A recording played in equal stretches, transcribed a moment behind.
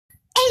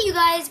Okay, you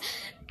guys,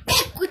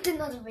 back with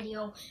another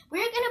video.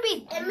 We're gonna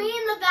be and me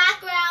in the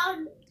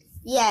background.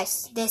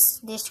 Yes,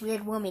 this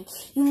weird woman.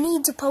 You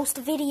need to post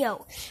a video.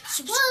 Well,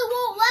 it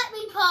won't let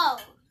me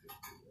post.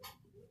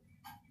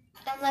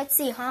 Then let's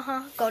see.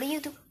 Go to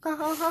YouTube.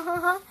 Well,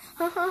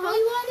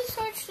 you already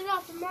searched it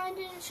up, and mine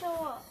didn't show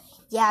up.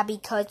 Yeah,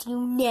 because you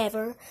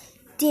never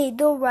did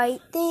the right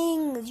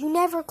things. You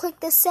never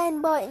clicked the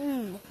send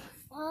button.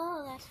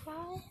 Oh, that's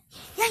right.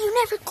 Yeah, you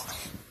never.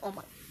 Oh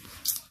my.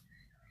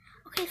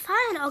 Okay,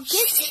 fine. I'll get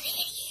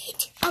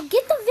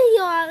the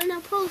video out and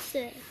I'll post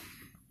it.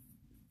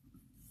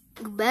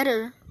 You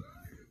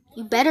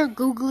better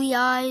googly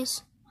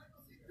eyes.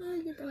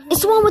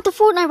 It's the one with the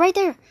Fortnite right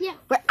there. Yeah.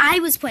 Where I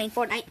was playing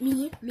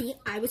Fortnite.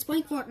 I was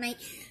playing Fortnite.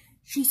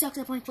 She sucks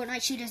at playing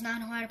Fortnite. She does not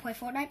know how to play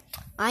Fortnite.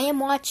 I am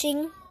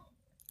watching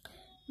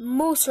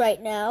Moose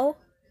right now.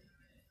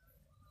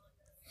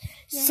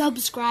 Yeah.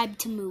 Subscribe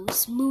to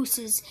Moose. Moose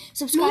is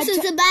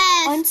the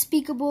best.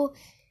 Unspeakable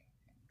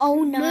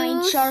 09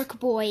 Moose. Shark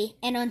Boy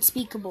and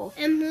Unspeakable.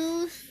 And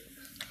Moose.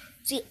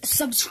 See,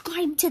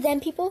 subscribe to them,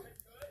 people.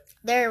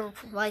 They're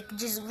like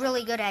just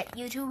really good at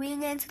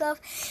YouTubing and stuff.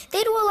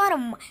 They do a lot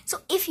of so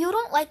if you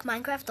don't like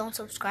Minecraft, don't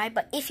subscribe.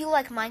 But if you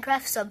like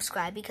Minecraft,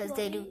 subscribe because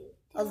they do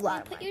a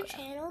lot of Minecraft. Put your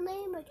channel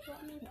name, or do you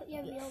want me to put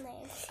your real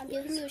name? I'm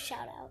giving you a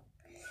shout out.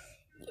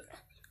 Yeah.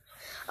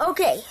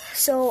 Okay,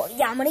 so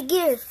yeah, I'm gonna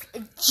give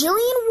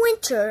Julian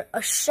Winter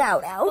a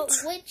shout out.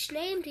 But which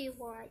name do you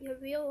want? Your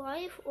real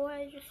life or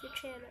just your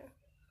channel?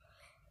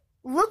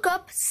 Look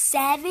up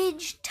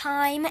Savage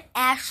Time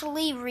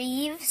Ashley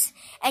Reeves,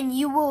 and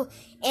you'll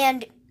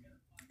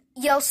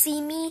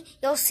see me.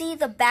 You'll see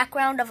the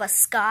background of a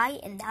sky,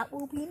 and that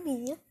will be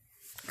me.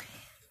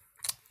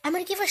 I'm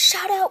gonna give a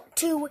shout out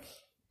to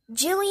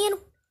Jillian.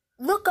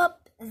 Look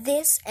up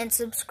this and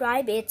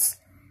subscribe. It's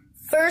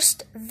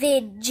first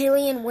vid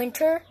Julian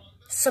Winter.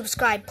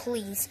 Subscribe,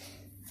 please.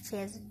 She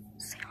has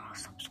 0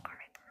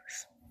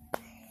 subscribers,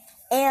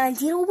 and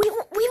we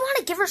want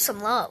to give her some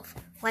love,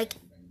 like.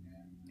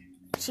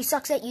 She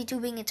sucks at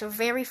YouTubing. It's her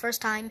very first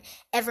time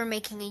ever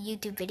making a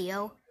YouTube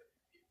video.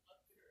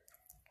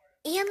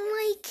 And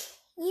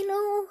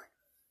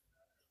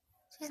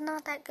she's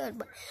not that good,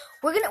 but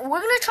we're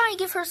gonna try and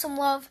give her some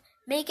love,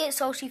 make it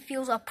so she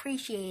feels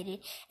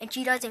appreciated and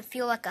she doesn't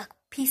feel like a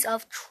piece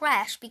of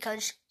trash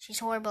because she's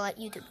horrible at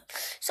YouTube.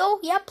 So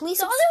yeah,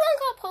 please. The other one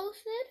got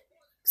posted.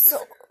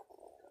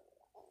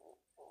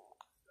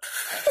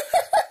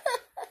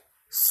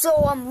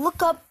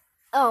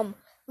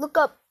 Look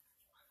up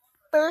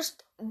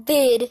first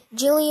vid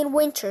Julian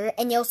Winter,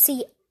 and you'll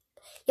see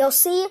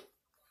this.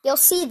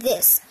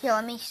 Here,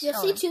 let me show You'll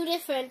see two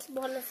different.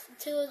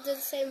 Two of the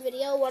same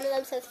video. One of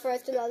them says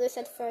first, and the other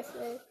says first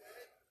vid.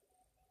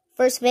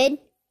 First vid,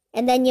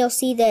 and then you'll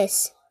see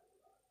this.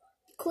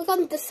 Click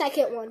on the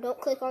second one. Don't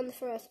click on the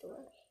first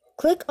one.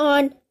 Click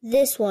on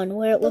this one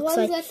where it looks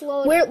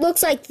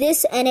like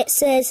this, and it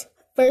says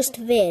first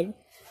vid.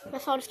 My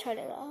phone's turn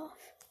it off.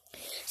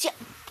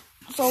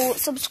 So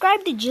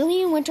subscribe to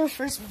Julian Winter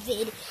first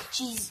vid.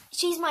 She's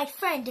my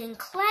friend in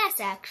class,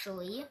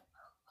 actually.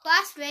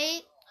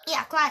 Classmate.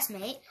 Yeah,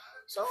 classmate.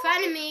 So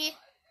friend of me.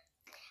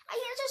 We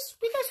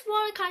just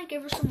want to kind of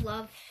give her some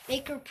love,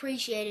 make her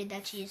appreciated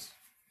that she's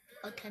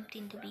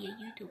attempting to be a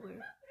YouTuber.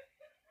 What?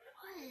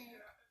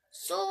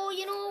 So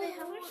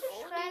How much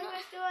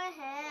subscribers do I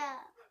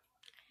have?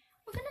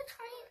 We're gonna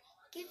try and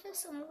give her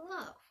some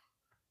love.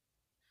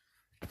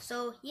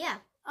 So yeah.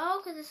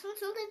 Oh, because this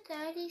one's only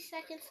 30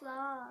 seconds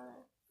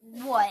long.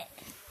 What?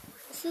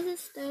 This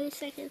is 30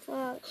 seconds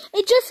long.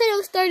 It just said it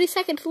was 30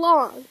 seconds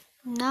long.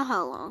 Not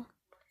how long.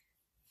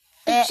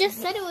 It just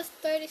said it was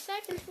 30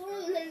 seconds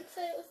long, and then it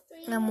said it was 3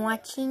 minutes. I'm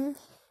watching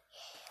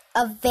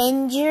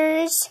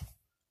Avengers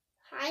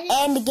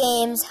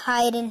Endgame's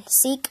Hide and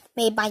Seek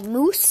made by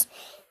Moose.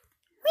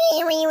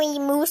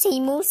 Moosey,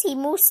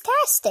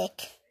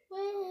 moose-tastic.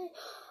 Wait.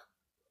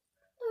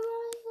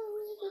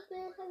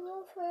 I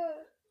love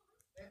her.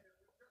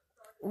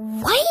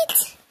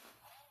 What?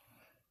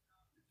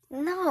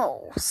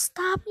 No,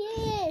 stop.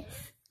 Yes.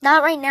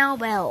 Not right now,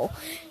 Belle.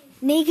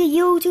 Make a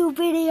YouTube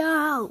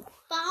video.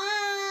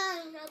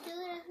 Fine, I'll do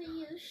whatever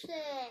you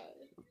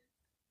say.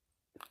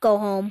 Go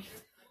home.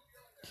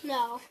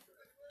 No.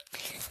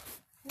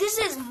 This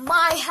is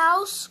my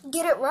house.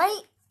 Get it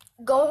right.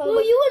 Go home.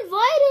 Well, you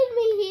invited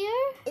me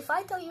here. If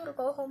I tell you to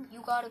go home,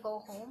 you gotta go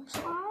home.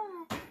 So.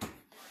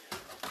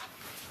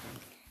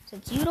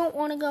 Since you don't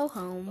want to go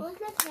home. Well,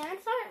 my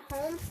parents aren't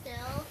home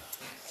still.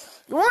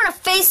 You want to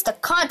face the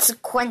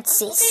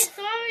consequences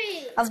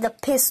of the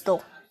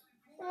pistol.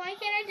 Well, why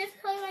can't I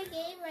just play my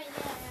game right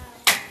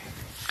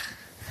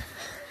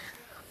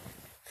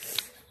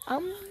now?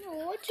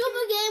 What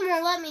stupid game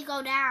won't let me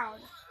go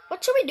down?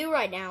 What should we do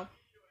right now?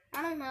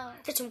 I don't know.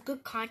 Get some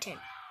good content.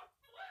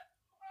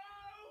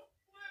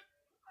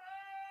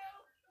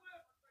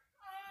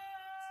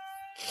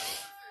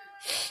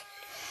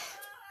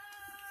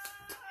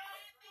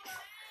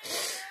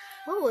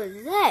 What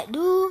was that,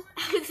 dude?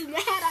 I was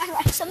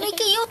mad. So make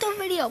a YouTube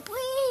video,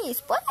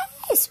 please.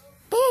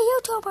 Be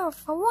a YouTuber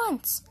for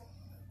once.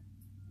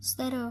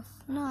 instead of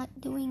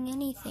not doing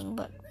anything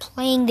but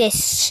playing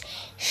this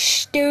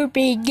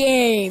stupid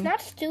game. It's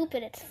not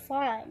stupid, it's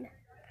fun.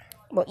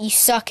 Well, you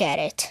suck at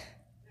it.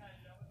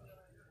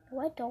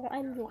 No, I don't.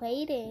 I'm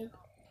waiting.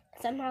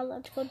 Because I'm not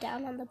allowed to go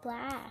down on the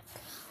black.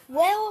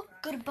 Well,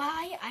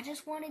 goodbye. I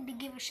just wanted to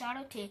give a shout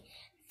out to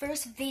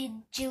first vid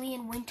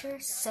Julian Winter.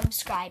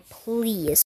 Subscribe, please.